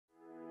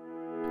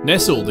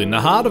Nestled in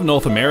the heart of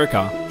North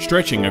America,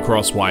 stretching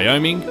across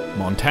Wyoming,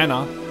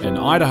 Montana, and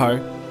Idaho,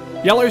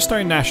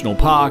 Yellowstone National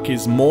Park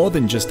is more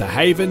than just a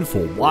haven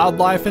for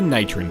wildlife and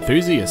nature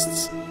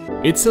enthusiasts.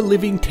 It's a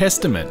living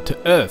testament to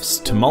Earth's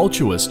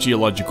tumultuous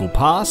geological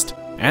past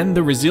and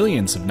the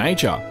resilience of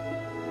nature.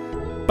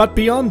 But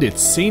beyond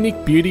its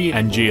scenic beauty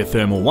and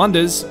geothermal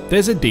wonders,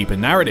 there's a deeper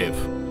narrative,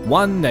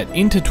 one that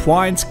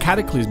intertwines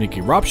cataclysmic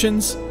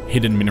eruptions,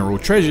 hidden mineral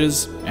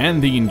treasures,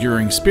 and the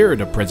enduring spirit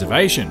of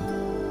preservation.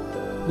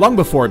 Long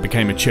before it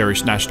became a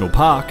cherished national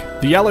park,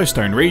 the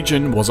Yellowstone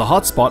region was a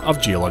hotspot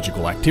of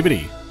geological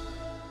activity.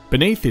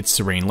 Beneath its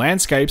serene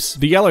landscapes,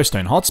 the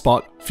Yellowstone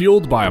hotspot,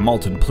 fueled by a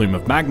molten plume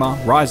of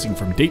magma rising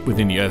from deep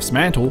within the Earth's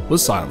mantle,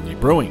 was silently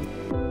brewing.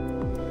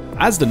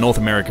 As the North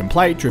American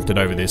plate drifted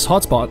over this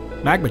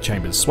hotspot, magma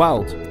chambers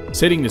swelled,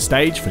 setting the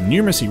stage for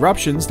numerous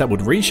eruptions that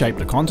would reshape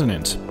the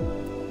continent.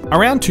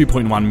 Around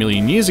 2.1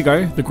 million years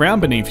ago, the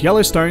ground beneath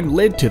Yellowstone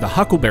led to the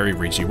Huckleberry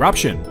Ridge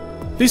eruption.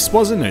 This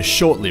wasn't a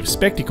short-lived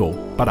spectacle,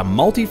 but a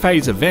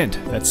multi-phase event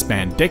that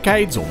spanned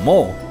decades or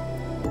more.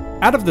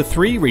 Out of the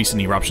 3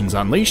 recent eruptions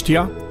unleashed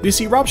here,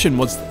 this eruption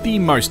was the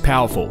most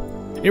powerful.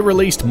 It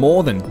released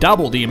more than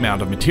double the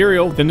amount of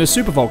material than the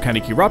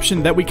supervolcanic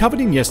eruption that we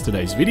covered in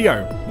yesterday's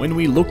video, when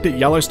we looked at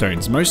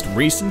Yellowstone's most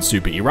recent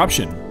super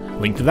eruption.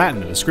 Link to that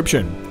in the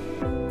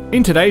description.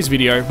 In today's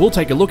video, we'll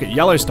take a look at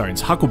Yellowstone's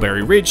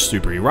Huckleberry Ridge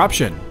super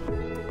eruption.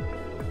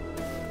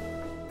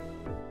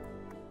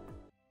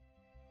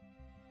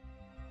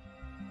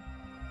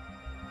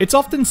 It's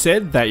often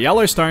said that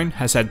Yellowstone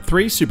has had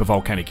 3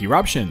 supervolcanic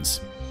eruptions.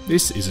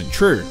 This isn't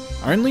true,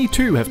 only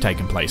 2 have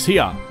taken place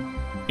here.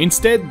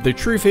 Instead, the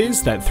truth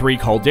is that 3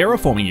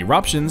 caldera-forming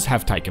eruptions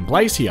have taken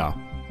place here.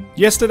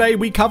 Yesterday,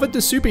 we covered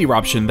the super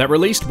eruption that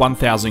released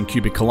 1,000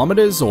 cubic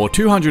kilometers or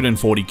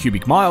 240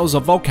 cubic miles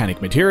of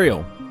volcanic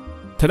material.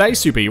 Today's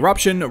super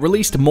eruption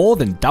released more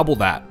than double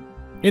that.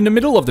 In the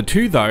middle of the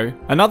 2 though,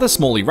 another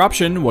small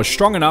eruption was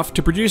strong enough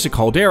to produce a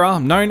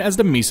caldera known as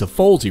the Mesa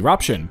Falls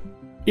eruption.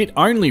 It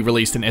only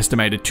released an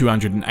estimated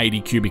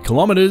 280 cubic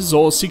kilometers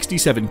or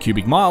 67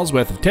 cubic miles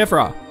worth of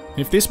tephra.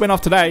 If this went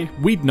off today,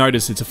 we'd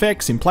notice its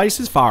effects in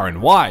places far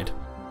and wide.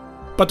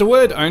 But the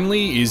word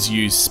 "only" is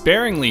used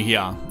sparingly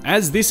here,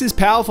 as this is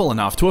powerful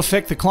enough to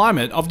affect the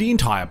climate of the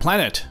entire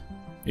planet.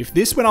 If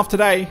this went off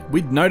today,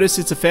 we'd notice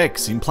its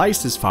effects in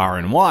places far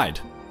and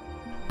wide.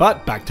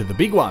 But back to the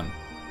big one.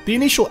 The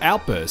initial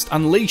outburst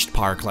unleashed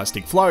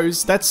pyroclastic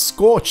flows that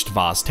scorched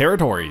vast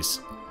territories.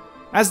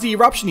 As the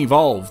eruption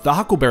evolved, the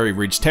Huckleberry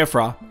Ridge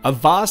tephra, a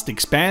vast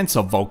expanse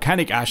of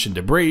volcanic ash and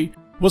debris,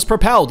 was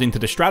propelled into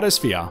the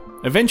stratosphere,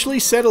 eventually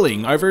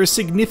settling over a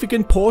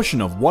significant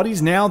portion of what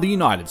is now the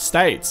United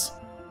States.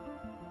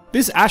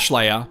 This ash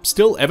layer,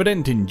 still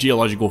evident in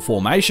geological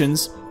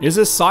formations, is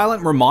a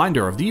silent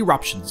reminder of the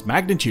eruption's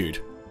magnitude.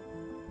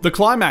 The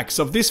climax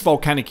of this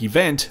volcanic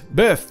event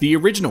birthed the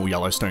original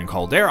Yellowstone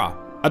caldera,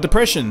 a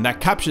depression that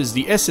captures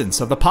the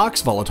essence of the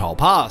park's volatile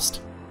past.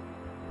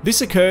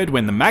 This occurred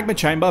when the magma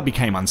chamber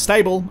became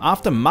unstable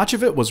after much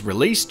of it was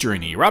released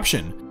during the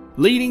eruption,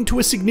 leading to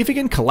a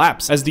significant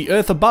collapse as the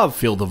earth above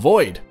filled the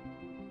void.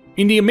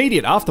 In the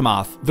immediate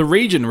aftermath, the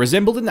region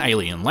resembled an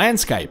alien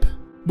landscape,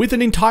 with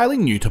an entirely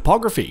new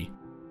topography.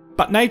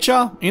 But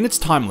nature, in its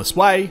timeless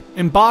way,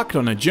 embarked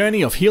on a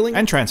journey of healing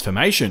and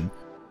transformation.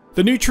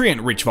 The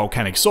nutrient-rich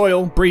volcanic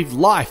soil breathed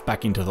life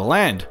back into the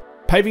land,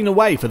 paving the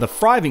way for the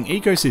thriving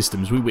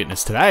ecosystems we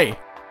witness today.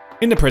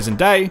 In the present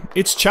day,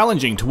 it's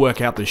challenging to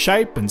work out the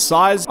shape and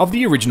size of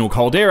the original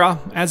caldera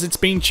as it's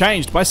been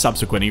changed by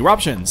subsequent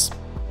eruptions.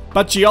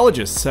 But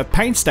geologists have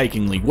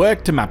painstakingly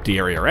worked to map the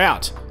area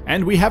out,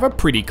 and we have a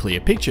pretty clear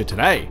picture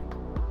today.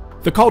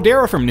 The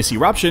caldera from this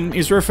eruption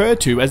is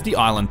referred to as the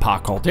Island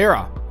Park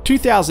caldera.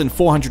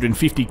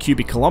 2,450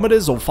 cubic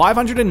kilometers or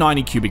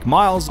 590 cubic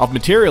miles of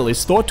material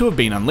is thought to have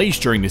been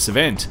unleashed during this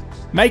event,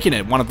 making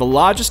it one of the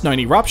largest known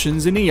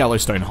eruptions in the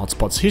Yellowstone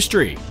hotspot's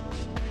history.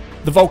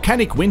 The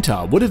volcanic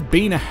winter would have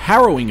been a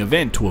harrowing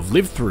event to have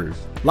lived through,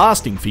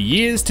 lasting for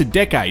years to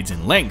decades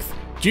in length,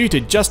 due to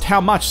just how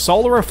much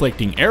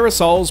solar-reflecting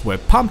aerosols were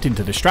pumped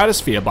into the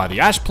stratosphere by the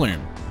ash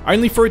plume,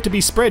 only for it to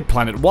be spread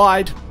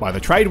planet-wide by the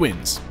trade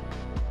winds.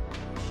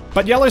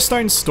 But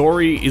Yellowstone's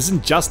story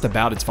isn't just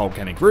about its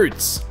volcanic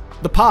roots.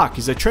 The park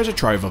is a treasure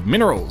trove of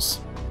minerals.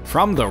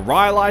 From the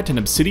rhyolite and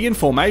obsidian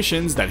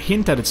formations that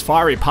hint at its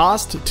fiery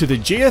past, to the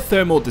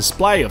geothermal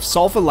display of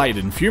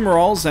sulfur-laden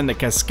fumaroles and the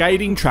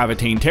cascading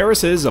travertine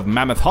terraces of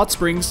Mammoth Hot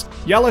Springs,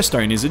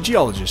 Yellowstone is a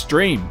geologist's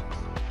dream.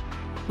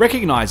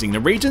 Recognizing the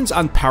region's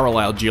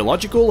unparalleled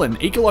geological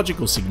and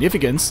ecological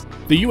significance,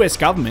 the US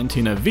government,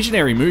 in a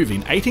visionary move in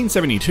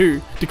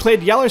 1872,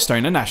 declared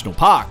Yellowstone a national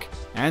park,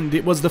 and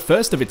it was the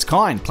first of its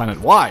kind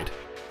planet-wide.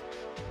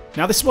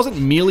 Now, this wasn't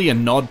merely a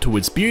nod to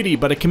its beauty,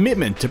 but a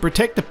commitment to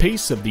protect the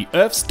peace of the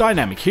Earth's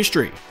dynamic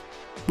history.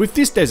 With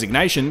this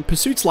designation,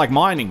 pursuits like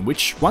mining,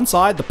 which once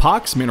eyed the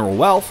park's mineral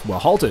wealth, were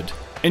halted,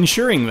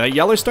 ensuring that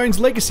Yellowstone's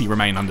legacy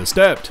remained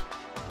undisturbed.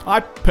 I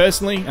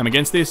personally am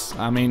against this.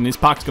 I mean, this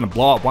park's gonna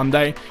blow up one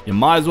day. You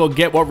might as well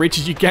get what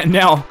riches you can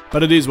now,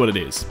 but it is what it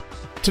is.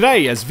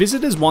 Today, as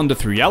visitors wander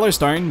through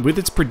Yellowstone with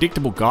its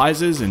predictable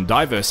geysers and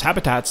diverse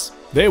habitats,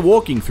 they're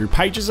walking through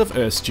pages of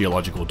Earth's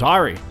geological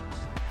diary.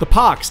 The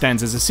park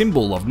stands as a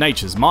symbol of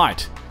nature's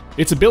might,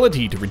 its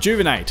ability to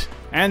rejuvenate,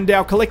 and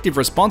our collective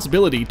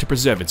responsibility to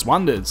preserve its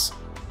wonders.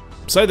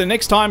 So the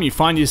next time you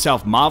find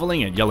yourself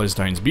marveling at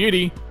Yellowstone's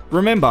beauty,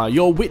 remember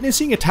you're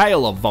witnessing a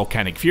tale of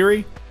volcanic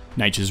fury,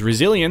 nature's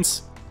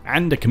resilience,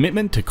 and a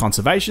commitment to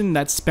conservation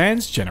that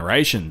spans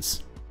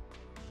generations.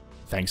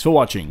 Thanks for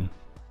watching.